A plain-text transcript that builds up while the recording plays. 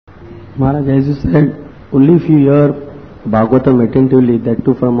Maharaj, as you said, only if you hear Bhagavatam attentively, that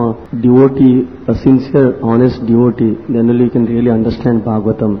too from a devotee, a sincere, honest devotee, then only you can really understand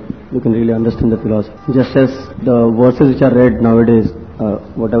Bhagavatam. You can really understand the philosophy. Just as the verses which are read nowadays,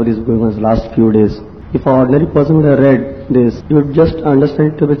 whatever is going on in the last few days, if an ordinary person would have read this, you would just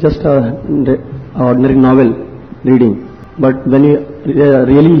understand it to be just an ordinary novel reading. But when you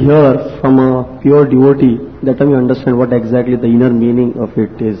really hear from a pure devotee, that time you understand what exactly the inner meaning of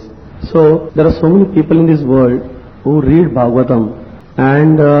it is. So there are so many people in this world who read Bhagavatam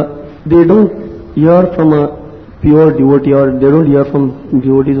and they don't hear from a pure devotee, or they don't hear from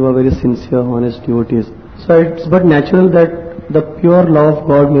devotees who are very sincere, honest devotees. So it's but natural that the pure love of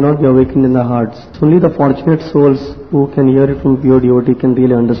God may not be awakened in the hearts. So only the fortunate souls who can hear it from pure devotee can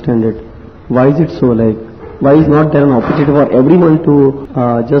really understand it. Why is it so? Like, why is not there an opportunity for everyone to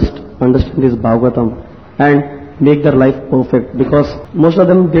just understand this Bhagavatam and make their life perfect? Because most of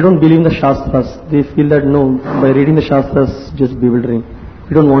them, they don't believe in the Shastras. They feel that no, by reading the Shastras, just bewildering.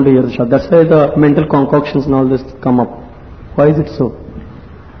 We don't want to hear the Shastras. That's why the mental concoctions and all this come up. Why is it so?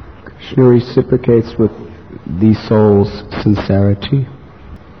 Krishna reciprocates with the soul's sincerity.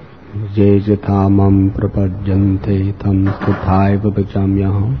 Jejatamam prapadyante tam tathaiva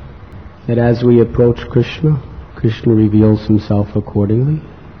bhajamyaham. That as we approach Krishna, Krishna reveals himself accordingly.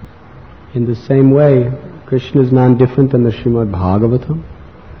 In the same way, Krishna is non-different than the Srimad Bhagavatam.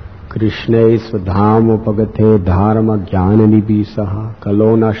 Krishne svadham upagate dharma jnana nibisaha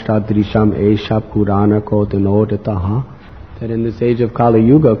kalona shtadrisham esha purana kotanodataha. That in this age of Kali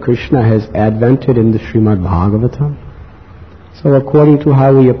Yuga, Krishna has advented in the Srimad Bhagavatam. So according to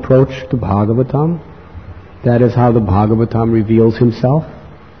how we approach the Bhagavatam, that is how the Bhagavatam reveals himself.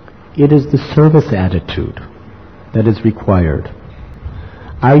 It is the service attitude that is required.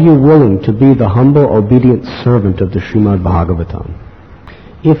 Are you willing to be the humble, obedient servant of the Srimad Bhagavatam?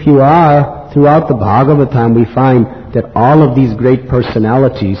 If you are, throughout the Bhagavatam we find that all of these great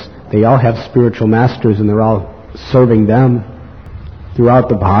personalities, they all have spiritual masters and they're all serving them. Throughout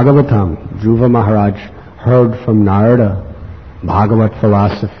the Bhagavatam, Dhruva Maharaj heard from Narada Bhagavat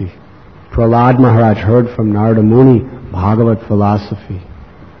philosophy. Prahlad Maharaj heard from Narada Muni Bhagavat philosophy.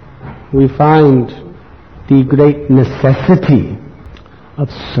 We find the great necessity of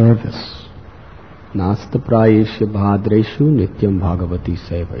service. Nasta prayesya bhadreshu nityam bhagavati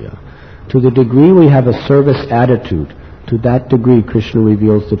sevaya. To the degree we have a service attitude, to that degree Krishna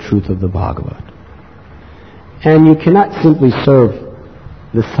reveals the truth of the Bhagavat. And you cannot simply serve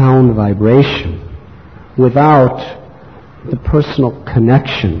the sound vibration without the personal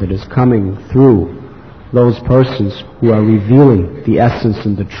connection that is coming through those persons who are revealing the essence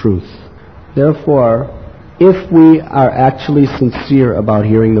and the truth. Therefore, if we are actually sincere about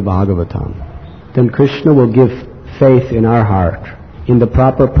hearing the Bhagavatam, then Krishna will give faith in our heart in the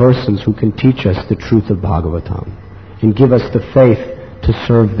proper persons who can teach us the truth of Bhagavatam and give us the faith to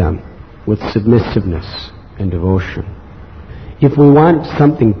serve them with submissiveness and devotion. If we want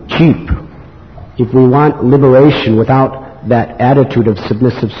something cheap, if we want liberation without that attitude of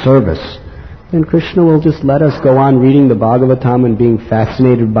submissive service, then Krishna will just let us go on reading the Bhagavatam and being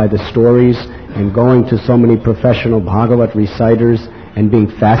fascinated by the stories and going to so many professional Bhagavat reciters and being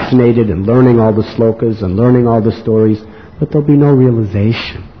fascinated and learning all the slokas and learning all the stories, but there'll be no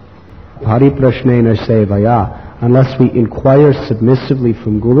realization. Pariprashnena sevaya, unless we inquire submissively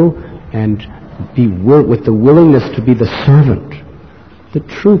from Guru and with the willingness to be the servant, the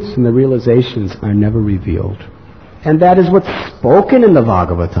truths and the realizations are never revealed. And that is what's spoken in the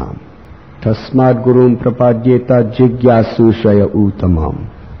Bhagavatam. Tasmad gurum prapadyeta jigyasu shaya uttamam.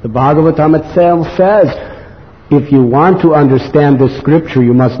 The Bhagavatam itself says, if you want to understand this scripture,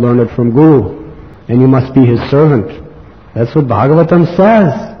 you must learn it from Guru, and you must be his servant. That's what Bhagavatam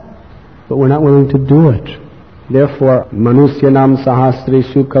says. But we're not willing to do it. Therefore, manusyanam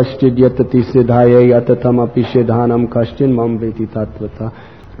sahasreshu kaschid yatati siddhaye atatam api siddhanam kaschin mam veti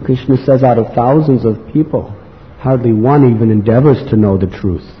tattvata. Krishna says out of thousands of people, hardly one even endeavors to know the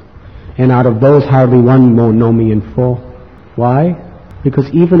truth. And out of those, hardly one will know me in full. Why? Because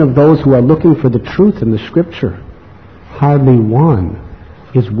even of those who are looking for the truth in the scripture, hardly one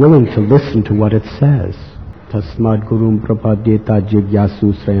is willing to listen to what it says. Tasmad gurum prapadyeta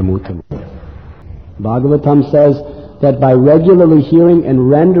jigyasu srayamutam. Bhagavatam says that by regularly hearing and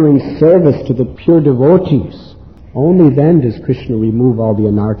rendering service to the pure devotees, only then does Krishna remove all the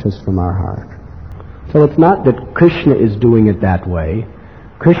anarthas from our heart. So it's not that Krishna is doing it that way.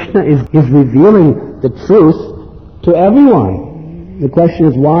 Krishna is revealing the truth to everyone. The question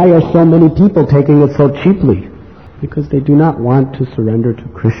is, why are so many people taking it so cheaply? Because they do not want to surrender to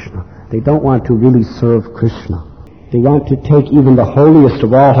Krishna. They don't want to really serve Krishna. They want to take even the holiest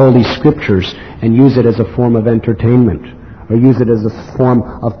of all holy scriptures and use it as a form of entertainment, or use it as a form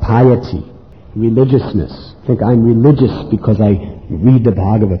of piety, religiousness. Think I'm religious because I read the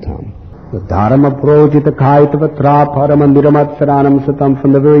Bhagavatam. Dharma projita kaitavatra paramandiramatsaranam satam.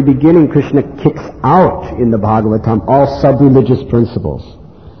 From the very beginning, Krishna kicks out in the Bhagavatam all sub-religious principles.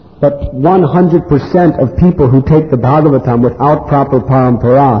 But 100% of people who take the Bhagavatam without proper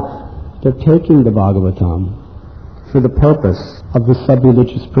parampara, they're taking the Bhagavatam for the purpose of the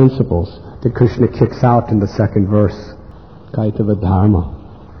sub-religious principles that Krishna kicks out in the second verse, Kaitava Dharma.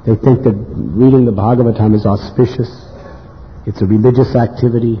 They think that reading the Bhagavatam is auspicious. It's a religious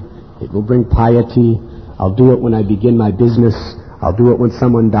activity. It will bring piety. I'll do it when I begin my business. I'll do it when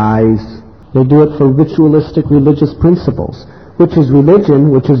someone dies. They do it for ritualistic religious principles, which is religion,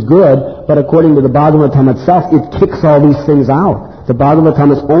 which is good, but according to the Bhagavatam itself, it kicks all these things out. The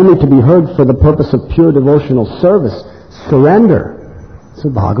Bhagavatam is only to be heard for the purpose of pure devotional service, surrender. So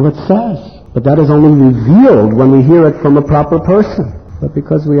Bhagavat says. But that is only revealed when we hear it from a proper person. But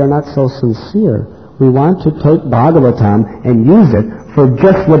because we are not so sincere, we want to take Bhagavatam and use it for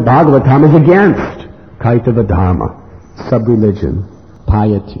just what Bhagavatam is against. Kaitava Dharma, sub-religion,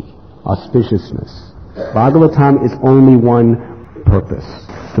 piety, auspiciousness. Bhagavatam is only one purpose,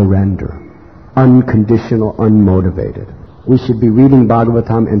 surrender, unconditional, unmotivated. We should be reading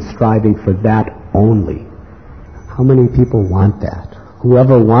Bhagavatam and striving for that only. How many people want that?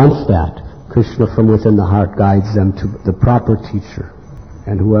 Whoever wants that, Krishna from within the heart guides them to the proper teacher.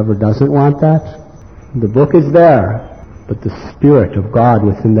 And whoever doesn't want that, the book is there, but the Spirit of God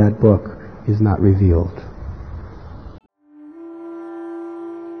within that book is not revealed.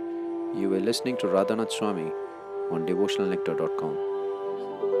 You were listening to Radhanath Swami on devotionalnectar.com.